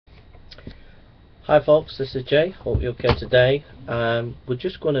Hi folks, this is Jay. Hope you're okay today. We're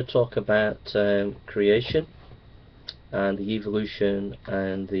just going to talk about creation and the evolution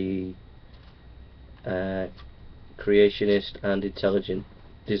and the creationist and intelligent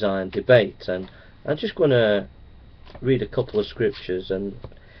design debate. And I'm just going to read a couple of scriptures. And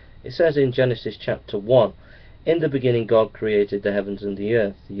it says in Genesis chapter 1, "In the beginning God created the heavens and the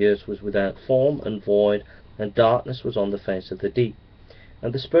earth. The earth was without form and void, and darkness was on the face of the deep.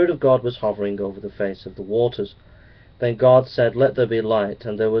 And the Spirit of God was hovering over the face of the waters. Then God said, Let there be light,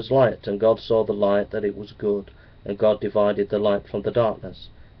 and there was light. And God saw the light, that it was good. And God divided the light from the darkness.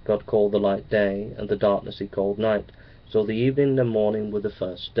 God called the light day, and the darkness he called night. So the evening and the morning were the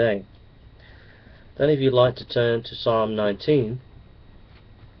first day." Then if you'd like to turn to Psalm 19.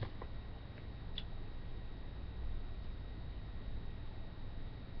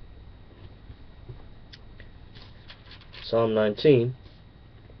 Psalm 19.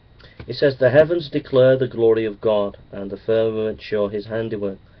 It says, "The heavens declare the glory of God, and the firmament show his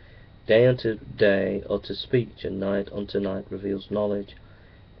handiwork. Day unto day utters speech, and night unto night reveals knowledge.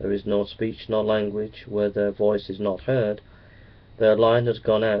 There is no speech nor language where their voice is not heard. Their line has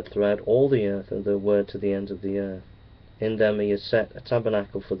gone out throughout all the earth, and their word to the ends of the earth. In them he has set a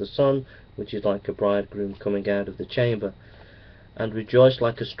tabernacle for the sun, which is like a bridegroom coming out of the chamber, and rejoiced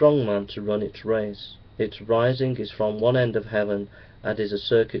like a strong man to run its race. Its rising is from one end of heaven, and is a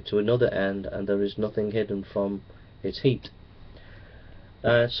circuit to another end, and there is nothing hidden from its heat."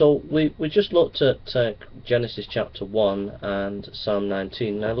 So we just looked at Genesis chapter 1 and Psalm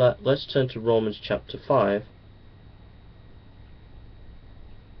 19. Now let's turn to Romans chapter 5.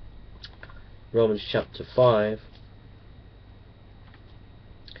 Romans chapter 5.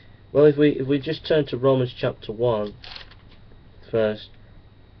 Well, if we just turn to Romans chapter 1 first,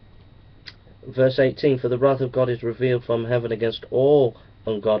 verse 18, "For the wrath of God is revealed from heaven against all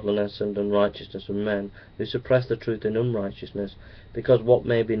ungodliness and unrighteousness of men, who suppress the truth in unrighteousness, because what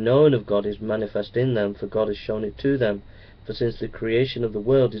may be known of God is manifest in them, for God has shown it to them. For since the creation of the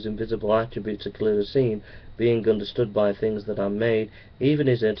world his invisible attributes are clearly seen, being understood by things that are made, even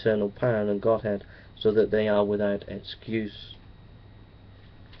his eternal power and Godhead, so that they are without excuse."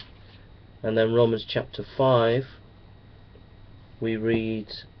 And then Romans chapter 5, we read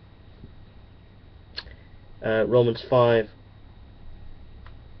Romans 5,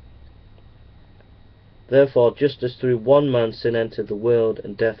 "Therefore, just as through one man sin entered the world,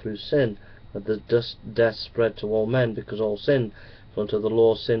 and death through sin, and the death spread to all men, because all sinned. For unto the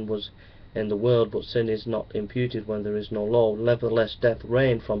law sin was in the world, but sin is not imputed when there is no law. Nevertheless death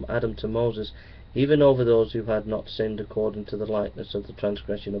reigned from Adam to Moses, even over those who had not sinned according to the likeness of the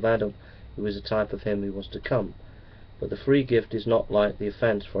transgression of Adam, who is a type of him who was to come. But the free gift is not like the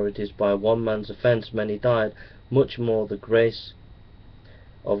offence, for it is by one man's offence many died, much more the grace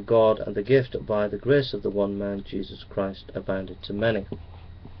of God and the gift by the grace of the one man, Jesus Christ, abounded to many."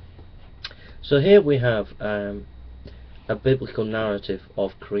 So here we have a biblical narrative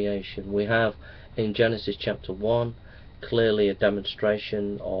of creation. We have in Genesis chapter 1 clearly a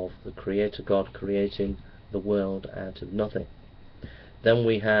demonstration of the Creator God creating the world out of nothing. Then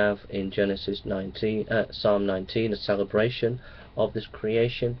we have in Psalm 19 a celebration of this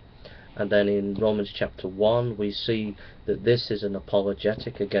creation. And then in Romans chapter 1 we see that this is an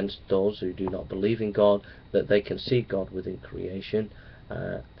apologetic against those who do not believe in God, that they can see God within creation,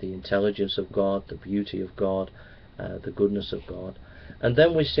 the intelligence of God, the beauty of God, the goodness of God. And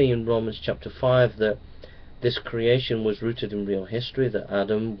then we see in Romans chapter 5 that this creation was rooted in real history, that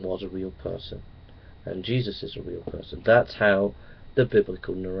Adam was a real person and Jesus is a real person. That's how the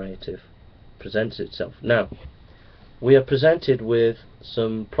biblical narrative presents itself. Now, we are presented with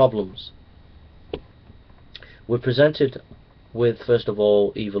some problems. We're presented with, first of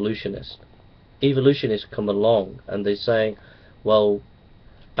all, evolutionists. Evolutionists come along and they say, well,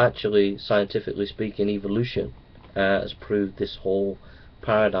 actually, scientifically speaking, evolution has proved this whole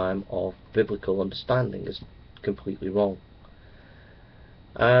paradigm of biblical understanding is completely wrong.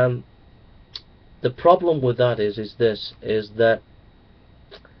 The problem with that is that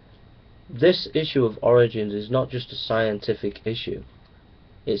this issue of origins is not just a scientific issue.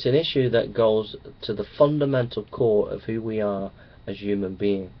 It's an issue that goes to the fundamental core of who we are as human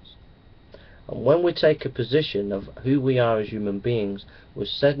beings. And when we take a position of who we are as human beings, we're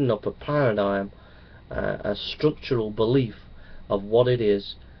setting up a paradigm, a structural belief of what it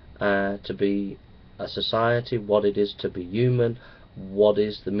is to be a society, what it is to be human, what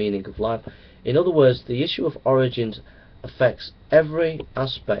is the meaning of life. In other words, the issue of origins affects every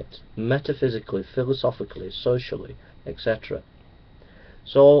aspect, metaphysically, philosophically, socially, etc.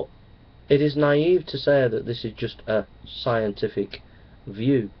 So it is naive to say that this is just a scientific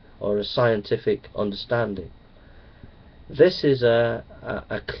view. or a scientific understanding. This is a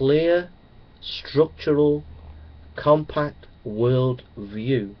clear, structural, compact world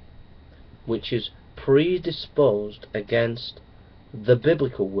view which is predisposed against the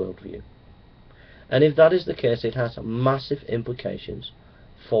biblical worldview. And if that is the case, it has massive implications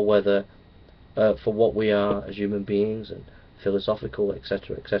for whether for what we are as human beings, and philosophical,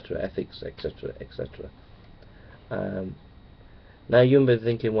 etc., etc., ethics, etc., etc. Now you may be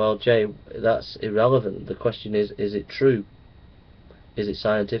thinking, well, Jay, that's irrelevant. The question is it true? Is it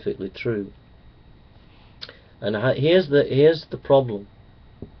scientifically true? And here's the problem.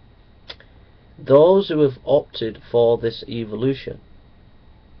 Those who have opted for this evolution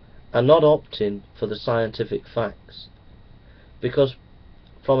are not opting for the scientific facts, because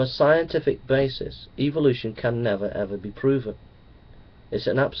from a scientific basis, evolution can never ever be proven. It's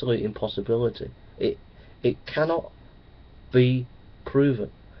an absolute impossibility. It cannot be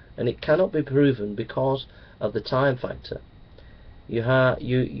proven, and it cannot be proven because of the time factor. You have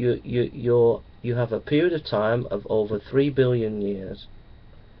a period of time of over 3 billion years,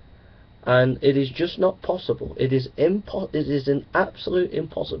 and it is just not possible. It is an absolute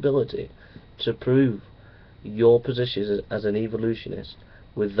impossibility to prove your position as an evolutionist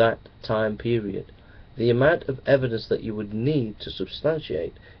with that time period. The amount of evidence that you would need to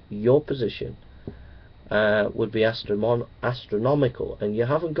substantiate your position would be astronomical, and you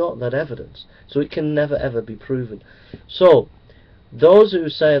haven't got that evidence, so it can never ever be proven. So those who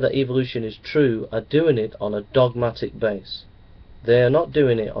say that evolution is true are doing it on a dogmatic base. They are not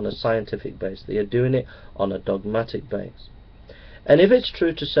doing it on a scientific base. They are doing it on a dogmatic base. And if it's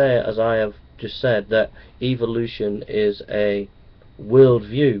true to say, as I have just said, that evolution is a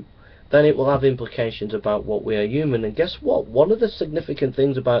worldview, then it will have implications about what we are human. And guess what? One of the significant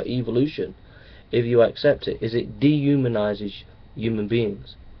things about evolution, if you accept it, is it dehumanizes human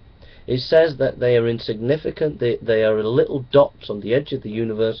beings. It says that they are insignificant, they are little dots on the edge of the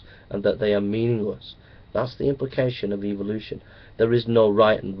universe, and that they are meaningless. That's the implication of evolution. There is no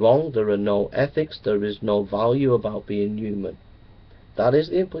right and wrong, there are no ethics, there is no value about being human. That is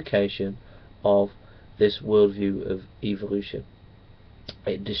the implication of this worldview of evolution.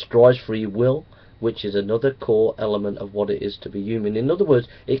 It destroys free will, which is another core element of what it is to be human. In other words,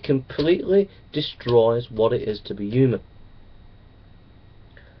 it completely destroys what it is to be human.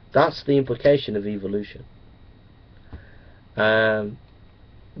 That's the implication of evolution.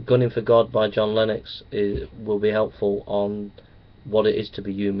 Gunning for God by John Lennox will be helpful on what it is to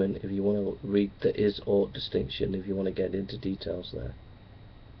be human if you want to read the is-ought distinction, if you want to get into details there.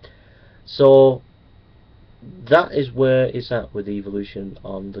 So that is where it's at with evolution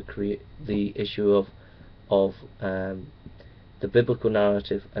on the issue of the biblical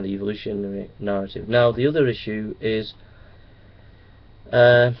narrative and the evolutionary narrative. Now the other issue is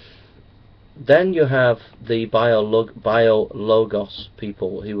then you have the biologos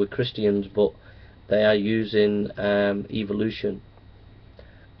people who were Christians, but they are using evolution.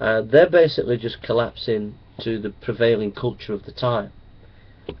 They're basically just collapsing to the prevailing culture of the time.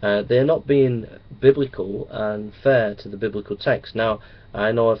 They're not being biblical and fair to the biblical text. Now,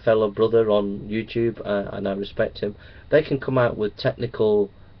 I know a fellow brother on YouTube, and I respect him. They can come out with technical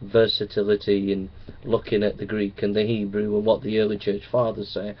versatility in looking at the Greek and the Hebrew and what the early church fathers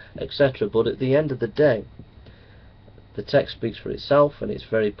say, etc. But at the end of the day, the text speaks for itself, and it's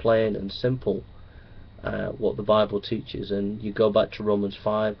very plain and simple what the Bible teaches. And you go back to Romans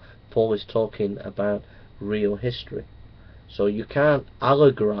 5, Paul is talking about real history. So you can't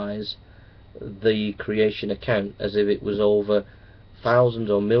allegorize the creation account as if it was over thousands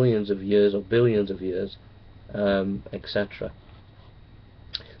or millions of years or billions of years, etc.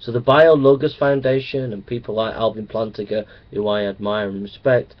 So the Biologos Foundation and people like Alvin Plantinga, who I admire and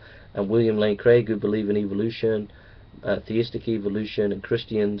respect, and William Lane Craig, who believe in evolution, theistic evolution, and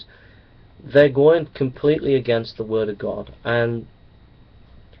Christians, they're going completely against the Word of God, and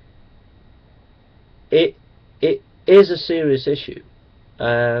it is a serious issue.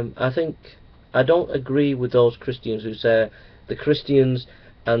 I don't agree with those Christians who say the Christians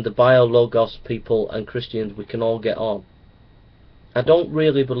and the Biologos people and Christians, we can all get on. I don't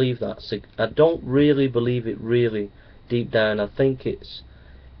really believe that. I don't really believe it really deep down. I think it's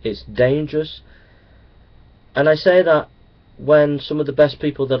dangerous. And I say that when some of the best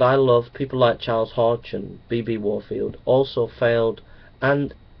people that I love, people like Charles Hodge and B.B. Warfield, also failed,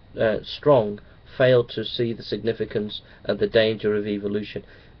 and Strong failed to see the significance and the danger of evolution.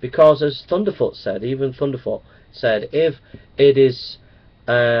 Because as Thunderfoot said, even Thunderfoot said, if it is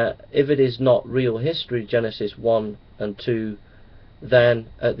not real history, Genesis 1 and 2, then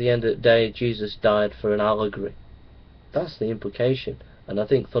at the end of the day Jesus died for an allegory. That's the implication, and I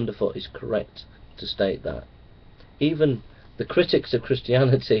think Thunderfoot is correct to state that. Even the critics of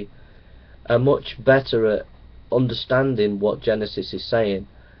Christianity are much better at understanding what Genesis is saying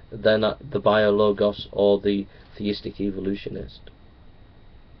than the biologos or the theistic evolutionist.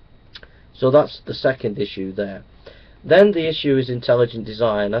 So that's the second issue there. Then the issue is intelligent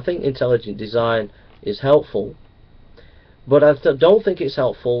design. I think intelligent design is helpful, but I don't think it's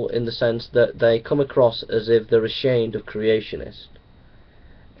helpful in the sense that they come across as if they're ashamed of creationists,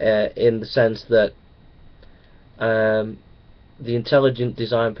 in the sense that the intelligent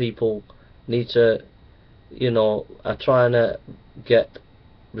design people need to, are trying to get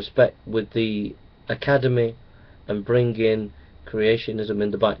respect with the academy and bring in creationism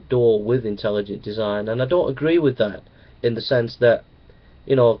in the back door with intelligent design. And I don't agree with that, in the sense that,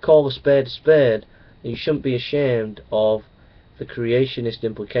 call a spade a spade. You shouldn't be ashamed of the creationist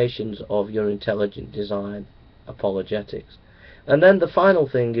implications of your intelligent design apologetics. And then the final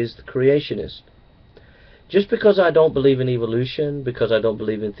thing is the creationist. Just because I don't believe in evolution, because I don't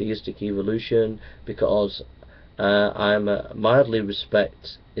believe in theistic evolution, because I mildly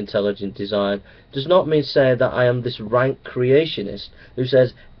respect intelligent design, does not mean say that I am this rank creationist who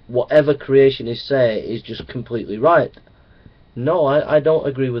says whatever creationists say is just completely right. No, I don't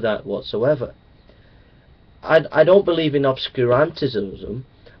agree with that whatsoever. I don't believe in obscurantism,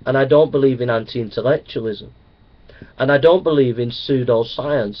 and I don't believe in anti-intellectualism, and I don't believe in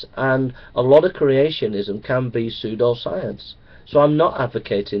pseudoscience, and a lot of creationism can be pseudoscience, so I'm not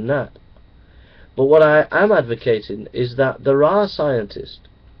advocating that. But what I am advocating is that there are scientists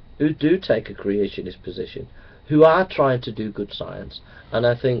who do take a creationist position, who are trying to do good science, and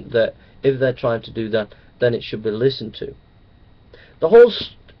I think that if they're trying to do that, then it should be listened to. The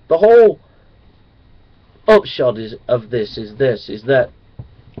whole upshot of this is that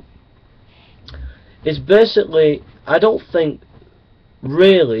it's basically, I don't think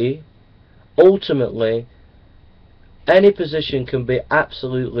really ultimately any position can be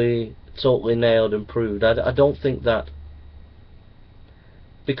absolutely totally nailed and proved. I don't think that,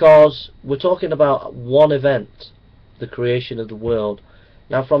 because we're talking about one event, the creation of the world.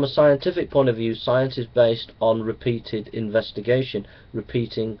 Now, from a scientific point of view, science is based on repeated investigation,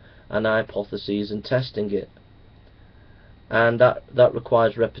 repeating an hypothesis and testing it, and that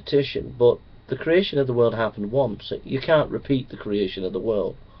requires repetition. But the creation of the world happened once. You can't repeat the creation of the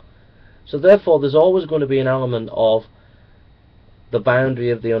world. So therefore there's always going to be an element of the boundary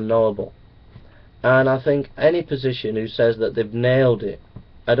of the unknowable. And I think any position who says that they've nailed it,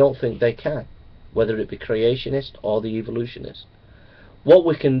 I don't think they can, whether it be creationist or the evolutionist. What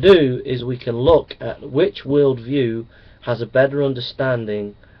we can do is we can look at which worldview has a better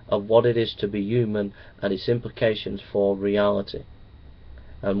understanding of what it is to be human and its implications for reality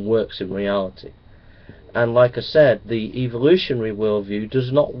and works in reality. And like I said, the evolutionary worldview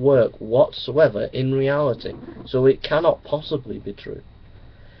does not work whatsoever in reality, so it cannot possibly be true.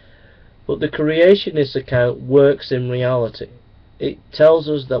 But the creationist account works in reality. It tells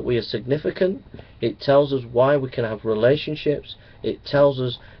us that we are significant, it tells us why we can have relationships, it tells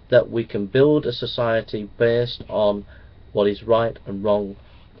us that we can build a society based on what is right and wrong,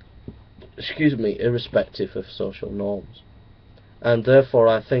 irrespective of social norms. And therefore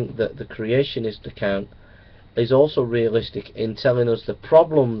I think that the creationist account is also realistic in telling us the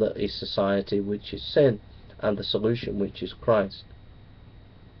problem that is society, which is sin, and the solution, which is Christ.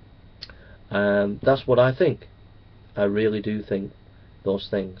 That's what I think. I really do think those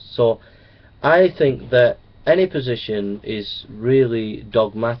things. So I think that any position is really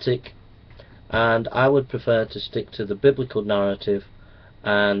dogmatic, and I would prefer to stick to the biblical narrative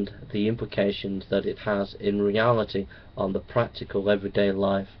and the implications that it has in reality on the practical everyday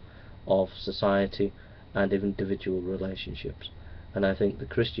life of society and individual relationships. And I think the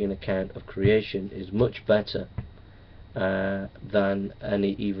Christian account of creation is much better than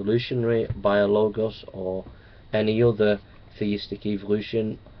any evolutionary biologos or any other theistic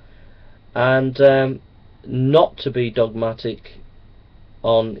evolution, and not to be dogmatic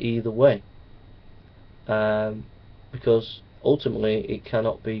on either way, because ultimately it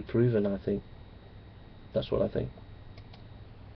cannot be proven. I think that's what I think.